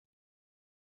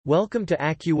Welcome to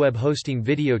AccuWeb Hosting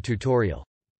video tutorial.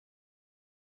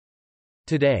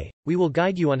 Today, we will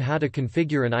guide you on how to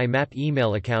configure an IMAP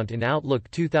email account in Outlook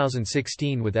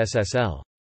 2016 with SSL.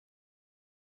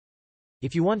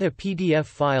 If you want a PDF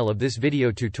file of this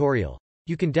video tutorial,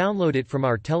 you can download it from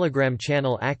our Telegram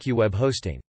channel AccuWeb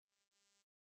Hosting.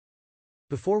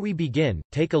 Before we begin,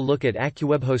 take a look at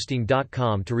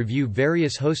AccuWebHosting.com to review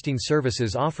various hosting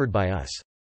services offered by us.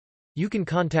 You can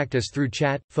contact us through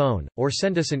chat, phone, or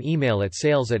send us an email at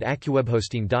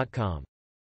sales@AccuWebHosting.com.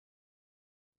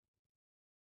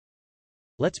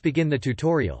 Let's begin the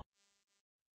tutorial.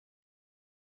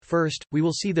 First, we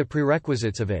will see the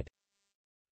prerequisites of it.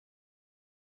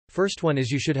 First one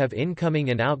is you should have incoming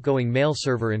and outgoing mail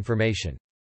server information.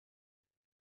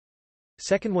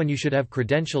 Second one, you should have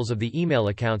credentials of the email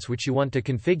accounts which you want to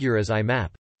configure as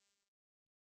IMAP.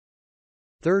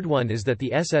 Third one is that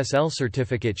the SSL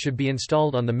certificate should be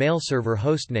installed on the mail server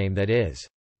hostname, that is,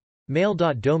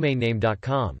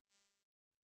 mail.domainname.com.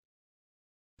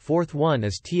 Fourth one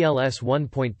is TLS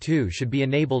 1.2 should be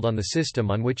enabled on the system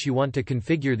on which you want to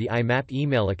configure the IMAP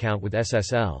email account with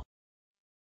SSL.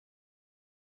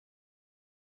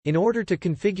 In order to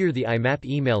configure the IMAP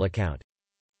email account,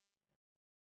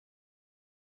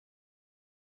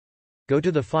 go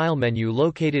to the File menu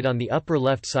located on the upper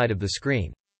left side of the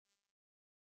screen.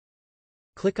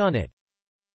 Click on it.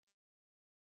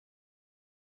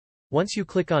 Once you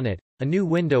click on it, a new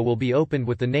window will be opened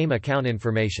with the name account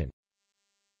information.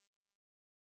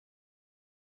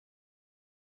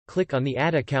 Click on the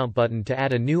Add Account button to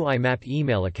add a new IMAP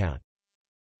email account.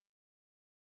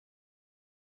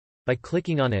 By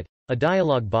clicking on it, a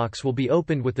dialog box will be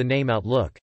opened with the name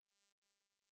Outlook.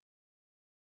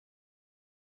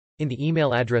 In the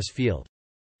email address field,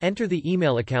 enter the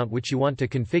email account which you want to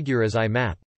configure as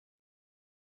IMAP.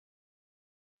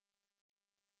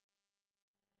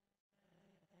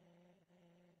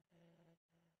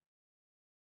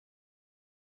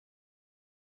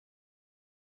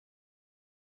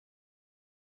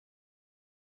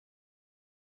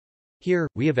 Here,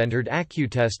 we have entered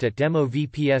AccuTest at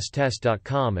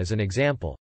demovpstest.com as an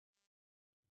example.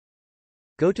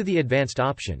 Go to the Advanced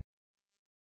option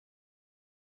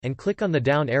and click on the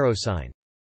down arrow sign.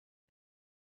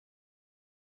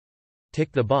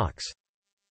 Tick the box.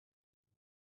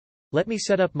 Let me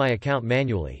set up my account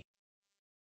manually.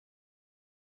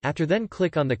 After then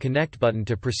click on the Connect button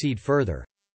to proceed further.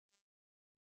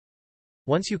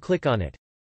 Once you click on it,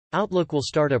 Outlook will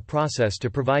start a process to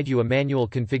provide you a manual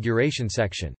configuration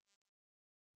section.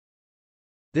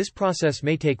 This process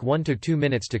may take 1 to 2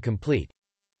 minutes to complete.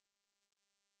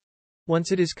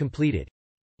 Once it is completed,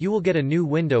 you will get a new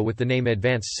window with the name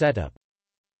Advanced Setup.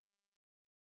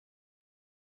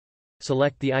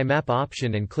 Select the IMAP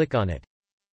option and click on it.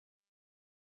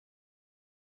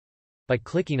 By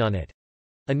clicking on it,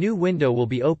 a new window will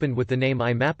be opened with the name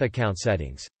IMAP Account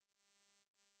Settings.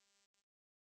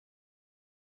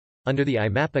 Under the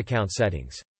IMAP account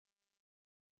settings,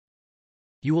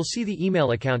 you will see the email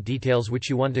account details which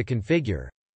you want to configure.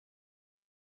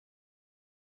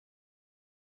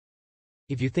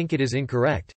 If you think it is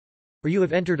incorrect, or you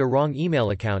have entered a wrong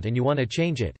email account and you want to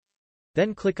change it,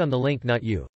 then click on the link Not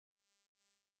You.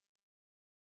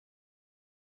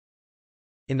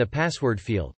 In the password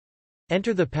field,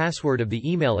 enter the password of the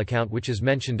email account which is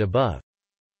mentioned above.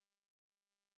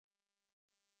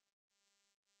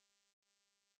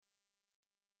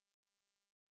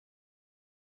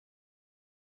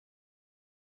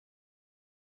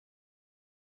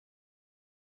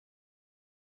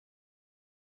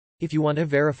 If you want to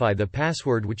verify the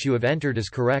password which you have entered is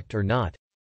correct or not,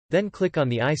 then click on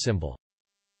the I symbol.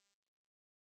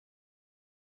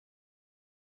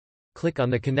 Click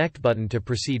on the Connect button to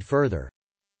proceed further.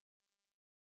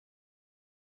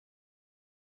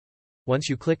 Once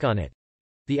you click on it,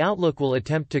 the Outlook will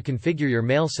attempt to configure your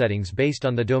mail settings based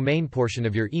on the domain portion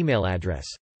of your email address.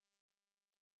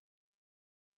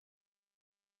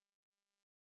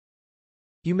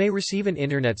 You may receive an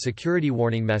Internet security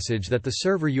warning message that the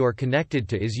server you are connected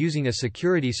to is using a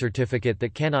security certificate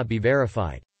that cannot be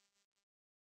verified.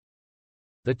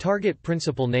 The target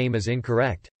principal name is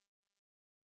incorrect.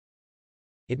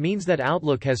 It means that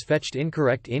Outlook has fetched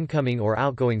incorrect incoming or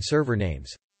outgoing server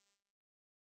names.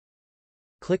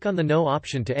 Click on the No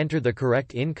option to enter the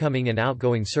correct incoming and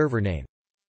outgoing server name.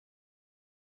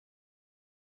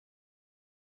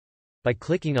 By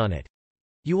clicking on it,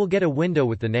 you will get a window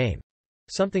with the name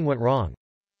Something Went Wrong.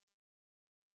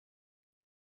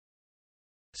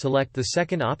 Select the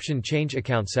second option, Change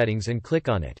Account Settings, and click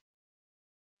on it.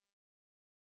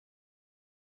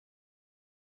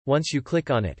 Once you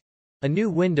click on it, a new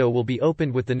window will be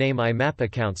opened with the name IMAP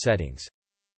Account Settings.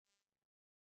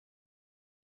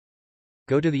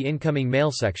 go to the incoming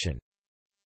mail section.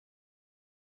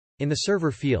 In the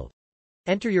server field,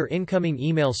 enter your incoming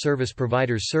email service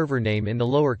provider's server name in the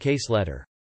lowercase letter.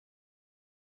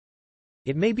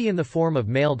 It may be in the form of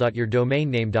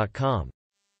mail.yourdomainname.com.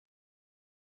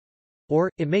 Or,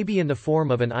 it may be in the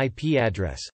form of an IP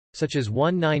address, such as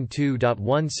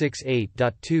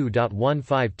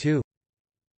 192.168.2.152.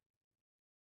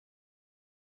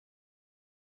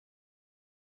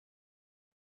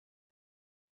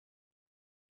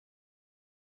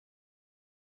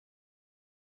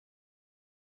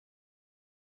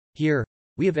 Here,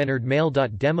 we have entered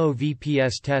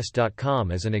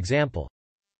mail.demovpstest.com as an example.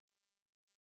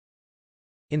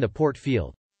 In the port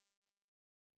field,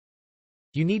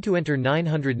 you need to enter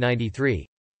 993.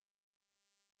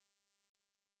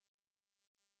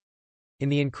 In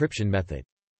the encryption method,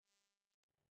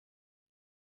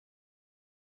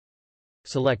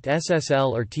 select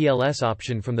SSL or TLS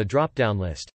option from the drop-down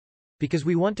list, because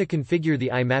we want to configure the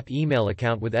IMAP email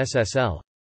account with SSL.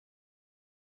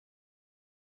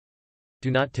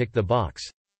 Do not tick the box.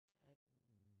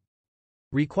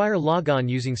 Require logon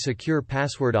using secure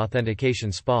password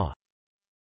authentication SPA.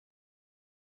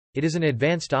 It is an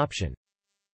advanced option.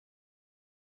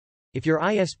 If your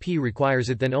ISP requires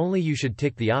it, then only you should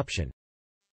tick the option.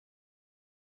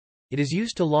 It is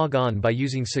used to log on by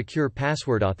using secure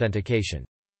password authentication.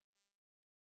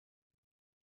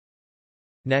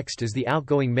 Next is the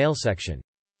outgoing mail section.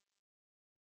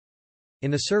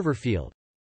 In the server field,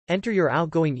 enter your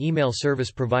outgoing email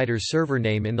service provider's server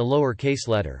name in the lowercase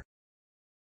letter.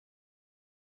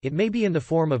 It may be in the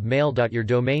form of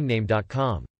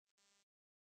mail.yourdomainname.com.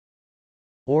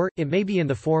 Or, it may be in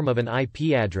the form of an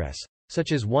IP address,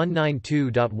 such as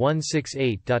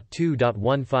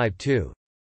 192.168.2.152.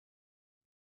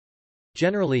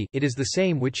 Generally, it is the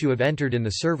same which you have entered in the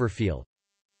server field.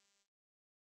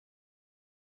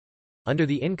 Under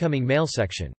the incoming mail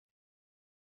section,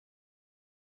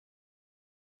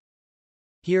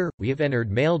 here, we have entered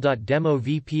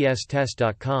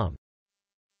mail.demovpstest.com.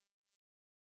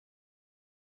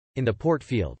 In the port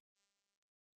field,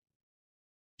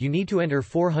 you need to enter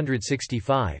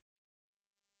 465.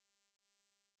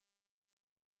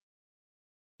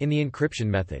 In the encryption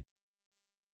method,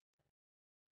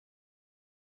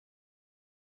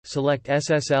 select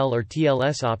SSL or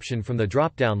TLS option from the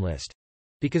drop-down list,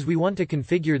 because we want to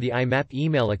configure the IMAP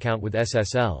email account with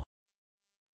SSL.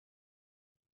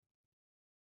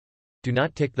 Do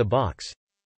not tick the box.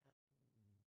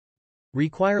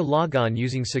 Require logon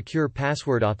using secure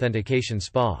password authentication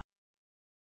SPA.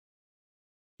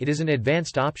 It is an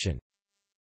advanced option.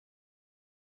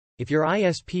 If your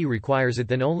ISP requires it,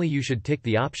 then only you should tick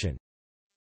the option.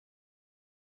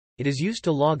 It is used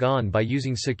to log on by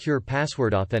using secure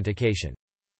password authentication.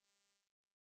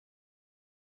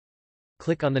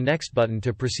 Click on the Next button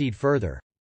to proceed further.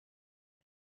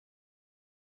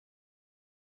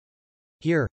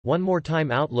 Here, one more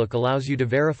time, Outlook allows you to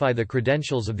verify the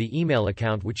credentials of the email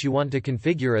account which you want to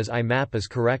configure as IMAP is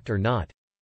correct or not.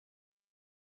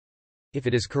 If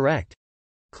it is correct,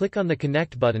 click on the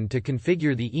Connect button to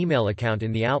configure the email account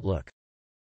in the Outlook.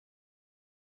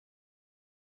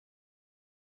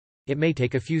 It may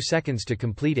take a few seconds to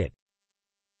complete it.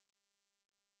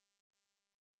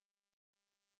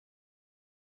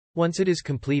 Once it is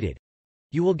completed,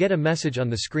 you will get a message on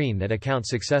the screen that account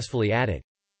successfully added.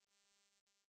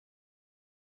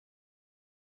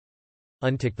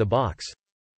 Untick the box.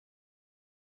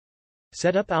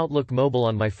 Set up Outlook Mobile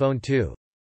on my phone too.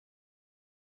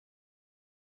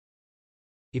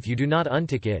 If you do not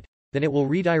untick it, then it will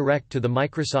redirect to the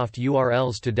Microsoft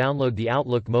URLs to download the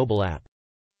Outlook Mobile app.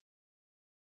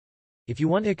 If you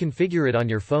want to configure it on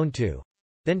your phone too,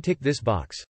 then tick this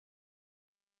box.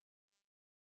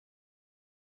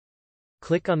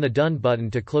 Click on the Done button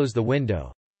to close the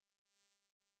window.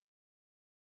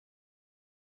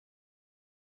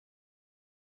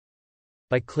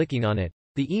 By clicking on it,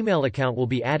 the email account will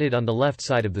be added on the left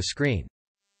side of the screen.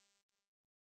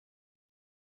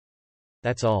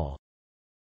 That's all.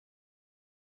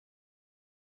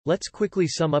 Let's quickly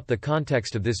sum up the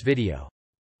context of this video.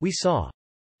 We saw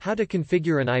how to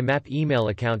configure an IMAP email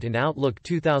account in Outlook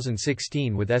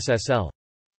 2016 with SSL.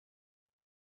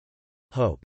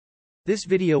 Hope this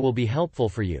video will be helpful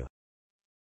for you.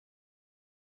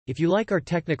 If you like our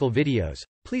technical videos,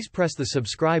 please press the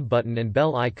subscribe button and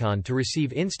bell icon to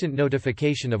receive instant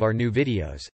notification of our new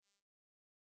videos.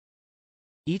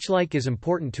 Each like is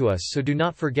important to us, so do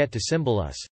not forget to symbol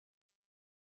us.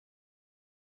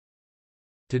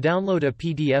 To download a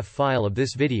PDF file of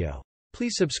this video,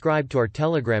 please subscribe to our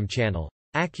Telegram channel,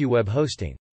 AccuWeb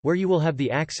Hosting, where you will have the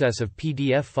access of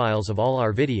PDF files of all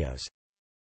our videos.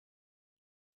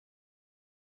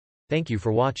 Thank you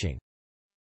for watching.